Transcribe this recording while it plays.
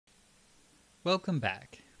Welcome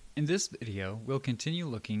back. In this video, we'll continue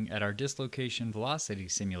looking at our dislocation velocity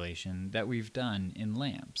simulation that we've done in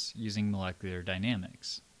LAMMPS using molecular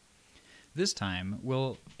dynamics. This time,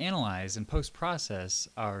 we'll analyze and post-process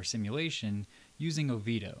our simulation using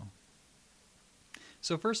Ovito.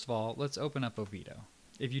 So first of all, let's open up Ovito.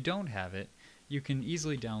 If you don't have it, you can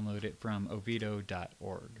easily download it from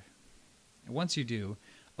ovito.org. Once you do,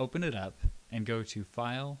 open it up and go to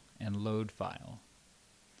File and Load File.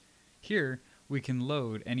 Here, we can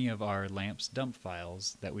load any of our LAMMPS dump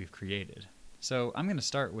files that we've created. So I'm going to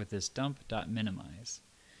start with this dump.minimize.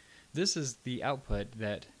 This is the output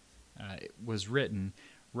that was written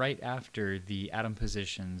right after the atom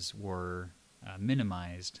positions were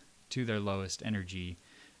minimized to their lowest energy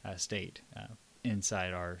state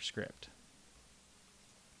inside our script.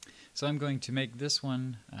 So I'm going to make this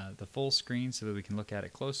one the full screen so that we can look at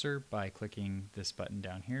it closer by clicking this button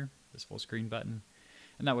down here, this full screen button.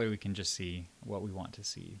 And that way we can just see what we want to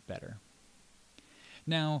see better.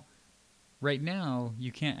 Now, right now,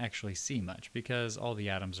 you can't actually see much because all the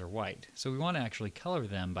atoms are white. So we want to actually color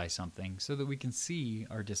them by something so that we can see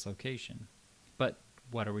our dislocation. But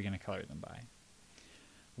what are we going to color them by?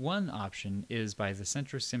 One option is by the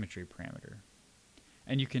centrosymmetry parameter.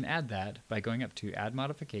 And you can add that by going up to Add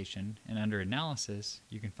Modification, and under Analysis,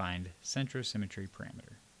 you can find centrosymmetry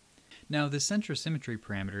parameter. Now, the centrosymmetry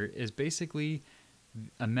parameter is basically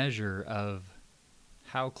a measure of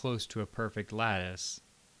how close to a perfect lattice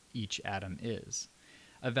each atom is.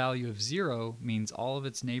 A value of 0 means all of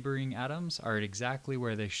its neighboring atoms are at exactly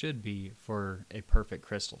where they should be for a perfect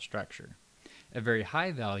crystal structure. A very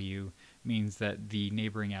high value means that the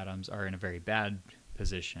neighboring atoms are in a very bad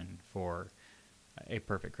position for a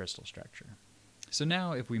perfect crystal structure. So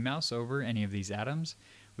now if we mouse over any of these atoms,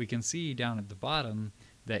 we can see down at the bottom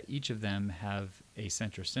that each of them have a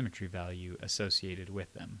centrosymmetry value associated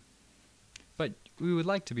with them. But we would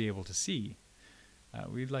like to be able to see,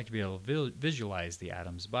 we'd like to be able to visualize the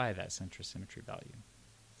atoms by that centrosymmetry value.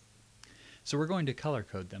 So we're going to color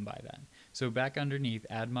code them by that. So back underneath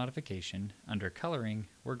Add Modification, under Coloring,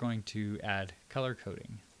 we're going to add Color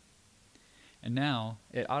Coding. And now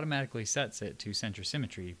it automatically sets it to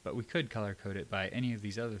centrosymmetry, but we could color code it by any of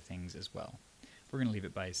these other things as well. We're going to leave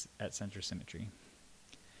it at centrosymmetry.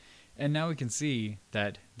 And now we can see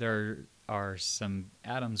that there are some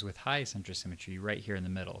atoms with high centrosymmetry right here in the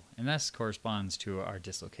middle, and this corresponds to our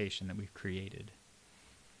dislocation that we've created.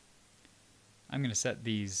 I'm going to set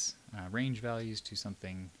these range values to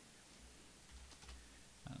something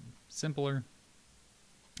simpler,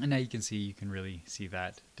 and now you can really see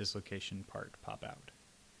that dislocation part pop out.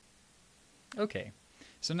 Okay,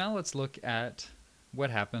 so now let's look at what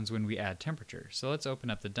happens when we add temperature. So let's open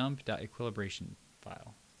up the dump.equilibration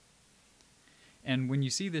file. And when you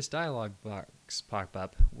see this dialog box pop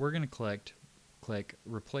up, we're going to click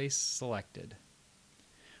Replace Selected.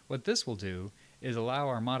 What this will do is allow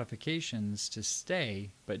our modifications to stay,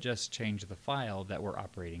 but just change the file that we're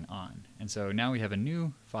operating on. And so now we have a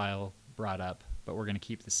new file brought up, but we're going to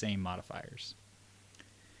keep the same modifiers.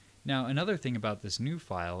 Now, another thing about this new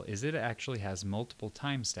file is it actually has multiple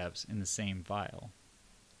time steps in the same file.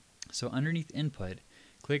 So underneath Input,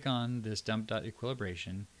 click on this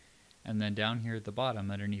dump.equilibration, and then down here at the bottom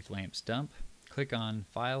underneath LAMMPS dump, click on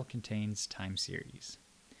File Contains Time Series.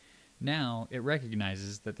 Now it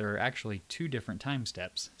recognizes that there are actually two different time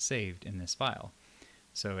steps saved in this file.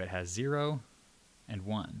 So it has 0 and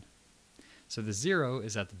 1. So the 0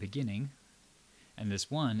 is at the beginning, and this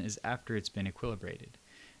 1 is after it's been equilibrated.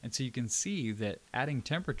 And so you can see that adding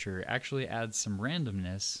temperature actually adds some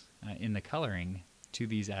randomness in the coloring to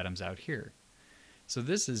these atoms out here. So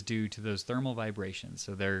this is due to those thermal vibrations.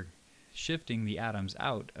 So they're shifting the atoms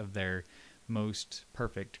out of their most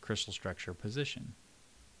perfect crystal structure position.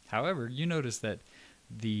 However, you notice that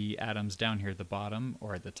the atoms down here at the bottom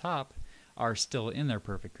or at the top are still in their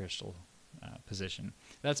perfect crystal position.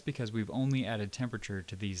 That's because we've only added temperature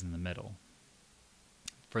to these in the middle.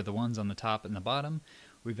 For the ones on the top and the bottom,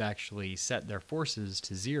 we've actually set their forces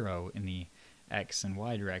to 0 in the X and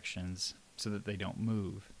Y directions so that they don't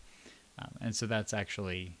move. And so that's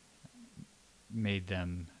actually made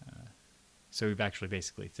them, so we've actually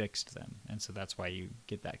basically fixed them, and so that's why you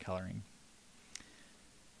get that coloring.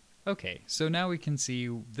 Okay, so now we can see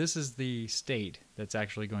this is the state that's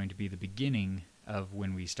actually going to be the beginning of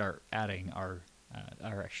when we start adding our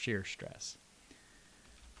shear stress.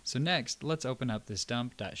 So next, let's open up this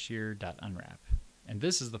dump.shear.unwrap, and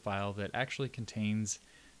this is the file that actually contains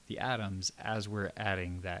the atoms as we're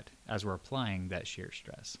applying that shear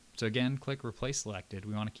stress. So again, click Replace Selected.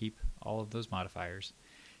 We want to keep all of those modifiers,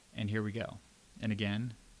 and here we go. And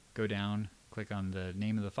again, go down, click on the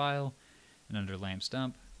name of the file, and under LAMMPS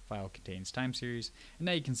dump, file contains time series, and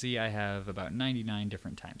now you can see I have about 99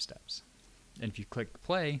 different time steps. And if you click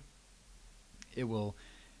play, it will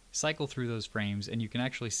cycle through those frames and you can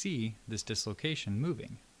actually see this dislocation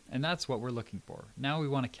moving. And that's what we're looking for. Now we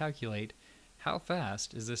want to calculate how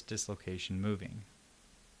fast is this dislocation moving.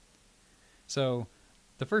 So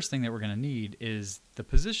the first thing that we're going to need is the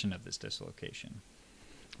position of this dislocation.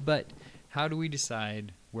 But how do we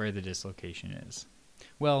decide where the dislocation is?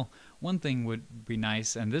 Well, one thing would be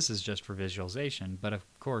nice, and this is just for visualization, but of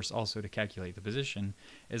course also to calculate the position,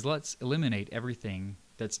 is let's eliminate everything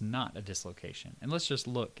that's not a dislocation. And let's just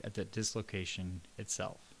look at the dislocation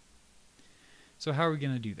itself. So how are we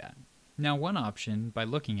going to do that? Now, one option by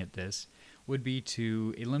looking at this would be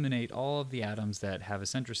to eliminate all of the atoms that have a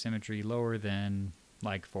centrosymmetry lower than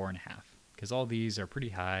like 4.5, because all these are pretty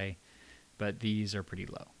high, but these are pretty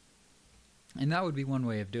low. And that would be one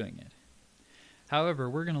way of doing it. However,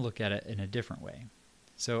 we're going to look at it in a different way.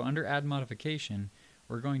 So under Add Modification,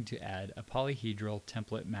 we're going to add a polyhedral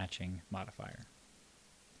template matching modifier.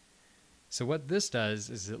 So what this does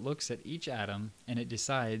is it looks at each atom and it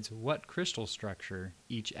decides what crystal structure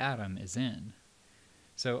each atom is in.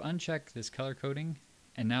 So uncheck this color coding,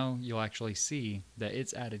 and now you'll actually see that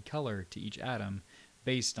it's added color to each atom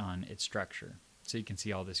based on its structure. So you can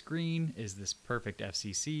see all this green is this perfect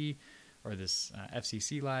FCC, or this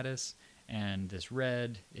FCC lattice, and this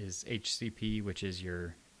red is HCP, which is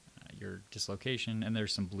your dislocation, and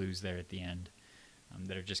there's some blues there at the end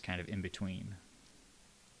that are just kind of in between.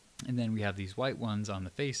 And then we have these white ones on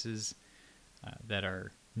the faces that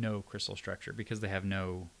are no crystal structure because they have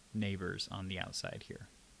no neighbors on the outside here.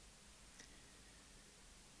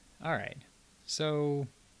 Alright, so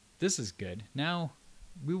this is good. Now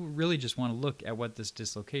we really just want to look at what this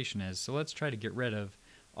dislocation is, so let's try to get rid of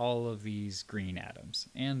all of these green atoms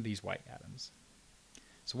and these white atoms.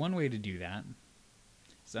 So one way to do that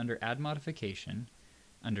is under Add Modification,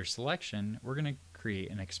 under Selection, we're going to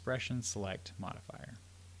create an expression select modifier.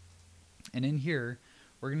 And in here,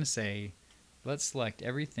 we're going to say, let's select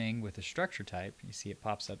everything with a structure type. You see it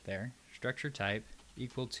pops up there. Structure type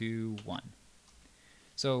equal to 1.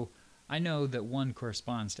 So I know that 1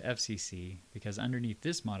 corresponds to FCC because underneath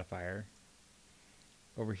this modifier,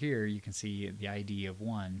 over here you can see the ID of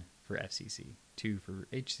 1 for FCC, 2 for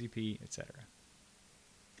HCP, etc.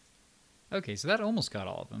 Okay, so that almost got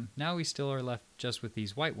all of them. Now we still are left just with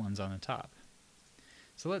these white ones on the top.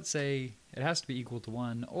 So let's say it has to be equal to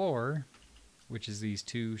 1, or, which is these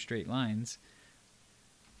 2 straight lines,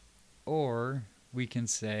 or we can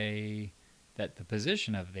say that the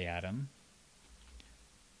position of the atom,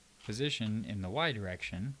 position in the y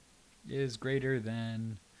direction, is greater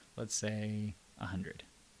than, let's say, 100.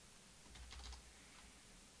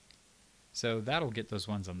 So that'll get those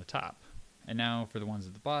ones on the top. And now for the ones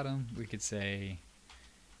at the bottom, we could say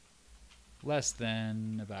less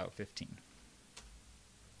than about 15.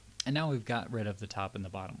 And now we've got rid of the top and the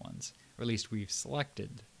bottom ones, or at least we've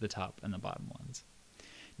selected the top and the bottom ones.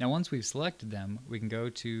 Now once we've selected them, we can go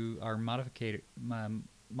to our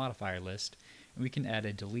modifier list, and we can add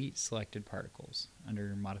a delete selected particles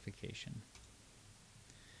under modification.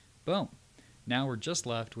 Boom! Now we're just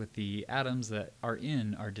left with the atoms that are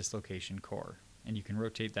in our dislocation core, and you can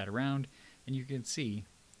rotate that around and you can see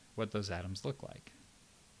what those atoms look like.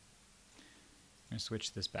 I'm going to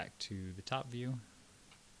switch this back to the top view.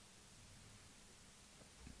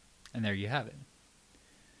 And there you have it.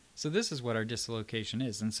 So this is what our dislocation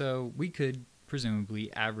is, and so we could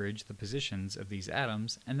presumably average the positions of these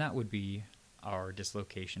atoms, and that would be our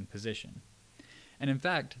dislocation position. And in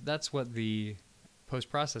fact, that's what the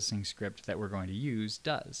post-processing script that we're going to use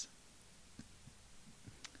does.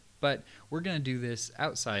 But we're going to do this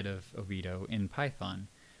outside of Ovito in Python,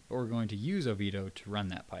 but we're going to use Ovito to run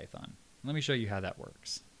that Python. Let me show you how that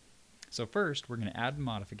works. So first, we're going to add a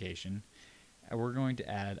modification, and we're going to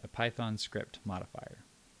add a Python script modifier.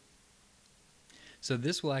 So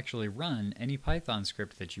this will actually run any Python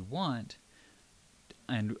script that you want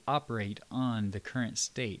and operate on the current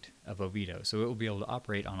state of Ovito. So it will be able to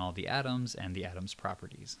operate on all the atoms and the atoms'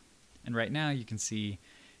 properties. And right now you can see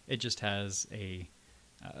it just has a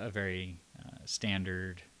very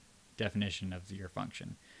standard definition of your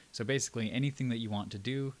function. So basically anything that you want to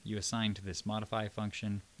do, you assign to this modify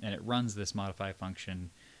function, and it runs this modify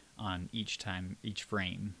function on each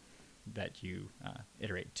frame that you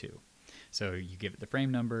iterate to. So you give it the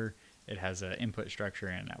frame number, it has an input structure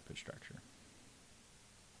and an output structure.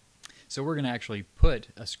 So we're going to actually put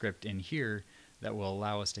a script in here that will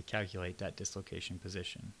allow us to calculate that dislocation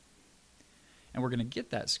position. And we're going to get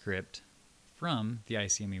that script from the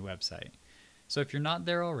ICME website. So if you're not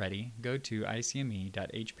there already, go to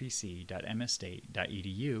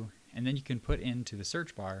icme.hpc.mstate.edu, and then you can put into the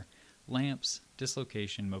search bar LAMMPS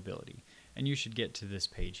Dislocation Mobility, and you should get to this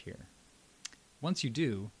page here. Once you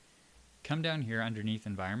do, come down here underneath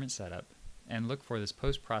Environment Setup and look for this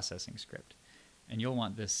post-processing script, and you'll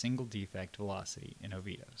want this single defect velocity in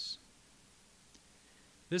Ovitos.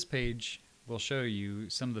 This page will show you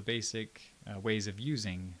some of the basic ways of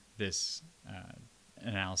using this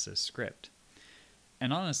analysis script.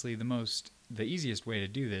 And honestly, the easiest way to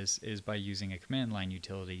do this is by using a command line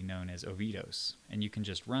utility known as Ovitos, and you can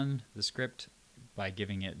just run the script by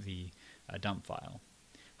giving it the dump file.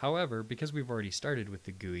 However, because we've already started with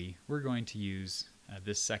the GUI, we're going to use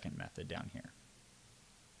this second method down here.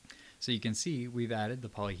 So you can see we've added the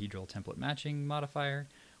polyhedral template matching modifier,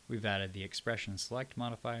 we've added the expression select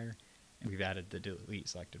modifier, and we've added the delete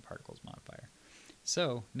selected particles modifier.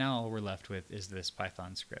 So now all we're left with is this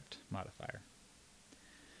Python script modifier.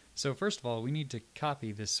 So first of all, we need to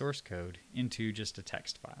copy this source code into just a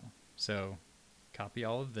text file. So copy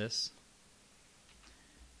all of this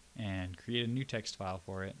and create a new text file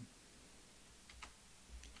for it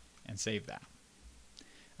and save that.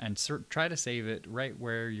 And try to save it right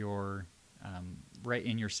where you're, right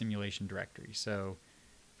in your simulation directory. So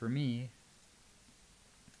for me,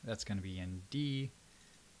 that's going to be in D,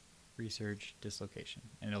 research, dislocation,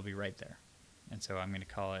 and it'll be right there. And so I'm going to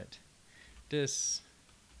call it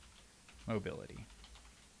mobility.py,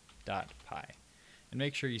 and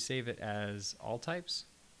make sure you save it as all types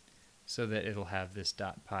so that it'll have this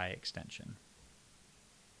 .py extension,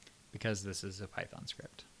 because this is a Python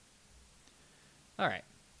script. Alright,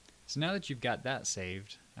 so now that you've got that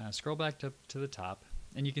saved, scroll back up to the top,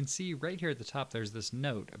 and you can see right here at the top there's this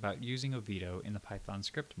note about using Ovito in the Python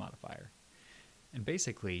script modifier. And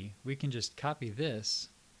basically, we can just copy these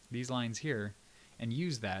lines here, and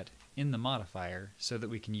use that in the modifier so that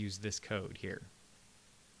we can use this code here.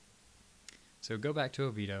 So go back to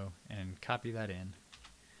Ovito and copy that in.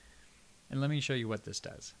 And let me show you what this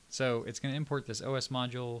does. So it's going to import this OS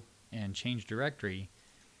module and change directory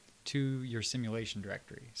to your simulation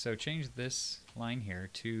directory. So change this line here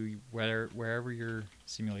to wherever your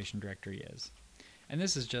simulation directory is. And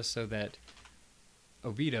this is just so that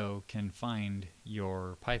Ovito can find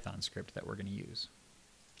your Python script that we're going to use.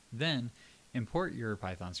 Then import your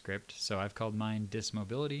Python script. So I've called mine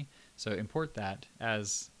dismobility. So import that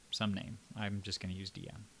as some name. I'm just going to use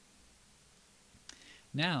DM.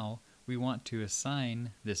 Now we want to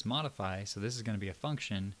assign this modify. So this is going to be a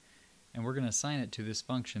function, and we're going to assign it to this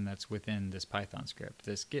function that's within this Python script,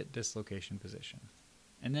 this get dislocation position.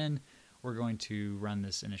 And then we're going to run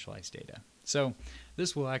this initialize data. So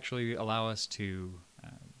this will actually allow us to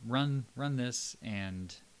run this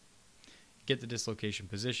and get the dislocation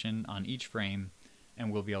position on each frame,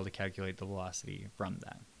 and we'll be able to calculate the velocity from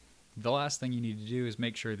that. The last thing you need to do is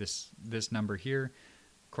make sure this number here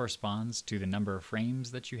corresponds to the number of frames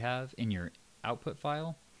that you have in your output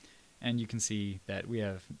file, and you can see that we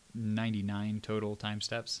have 99 total time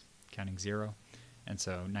steps, counting 0, and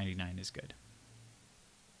so 99 is good.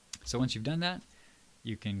 So once you've done that,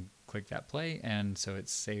 you can click that play, and so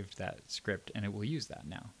it's saved that script, and it will use that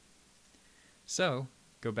now. So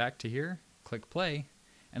go back to here, click play,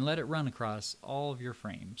 and let it run across all of your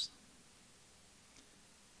frames.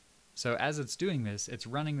 So as it's doing this, it's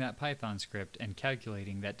running that Python script and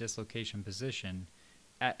calculating that dislocation position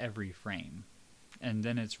at every frame. And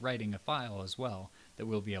then it's writing a file as well that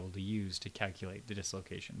we'll be able to use to calculate the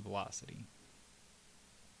dislocation velocity.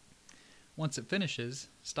 Once it finishes,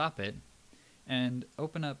 stop it and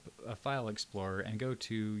open up a file explorer and go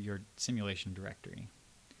to your simulation directory.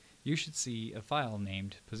 You should see a file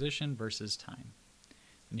named position versus time.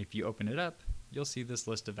 And if you open it up, you'll see this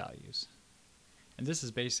list of values. And this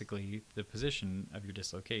is basically the position of your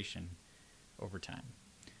dislocation over time.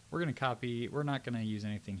 We're going to copy, we're not going to use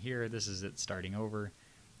anything here. This is it starting over.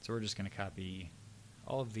 So we're just going to copy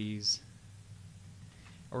all of these.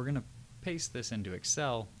 We're going to paste this into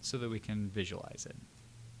Excel so that we can visualize it.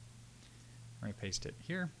 We're going to paste it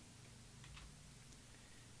here.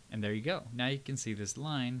 And there you go. Now you can see this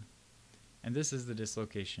line, and this is the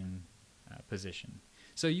dislocation position.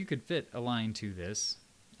 So you could fit a line to this.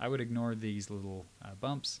 I would ignore these little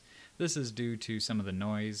bumps. This is due to some of the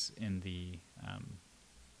noise in the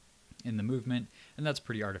movement, and that's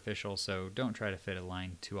pretty artificial, so don't try to fit a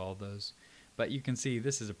line to all those. But you can see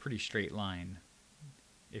this is a pretty straight line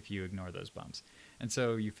if you ignore those bumps. And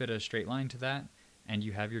so you fit a straight line to that, and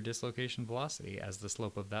you have your dislocation velocity as the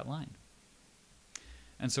slope of that line.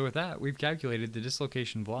 And so with that, we've calculated the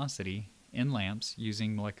dislocation velocity in LAMMPS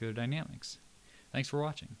using molecular dynamics. Thanks for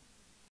watching.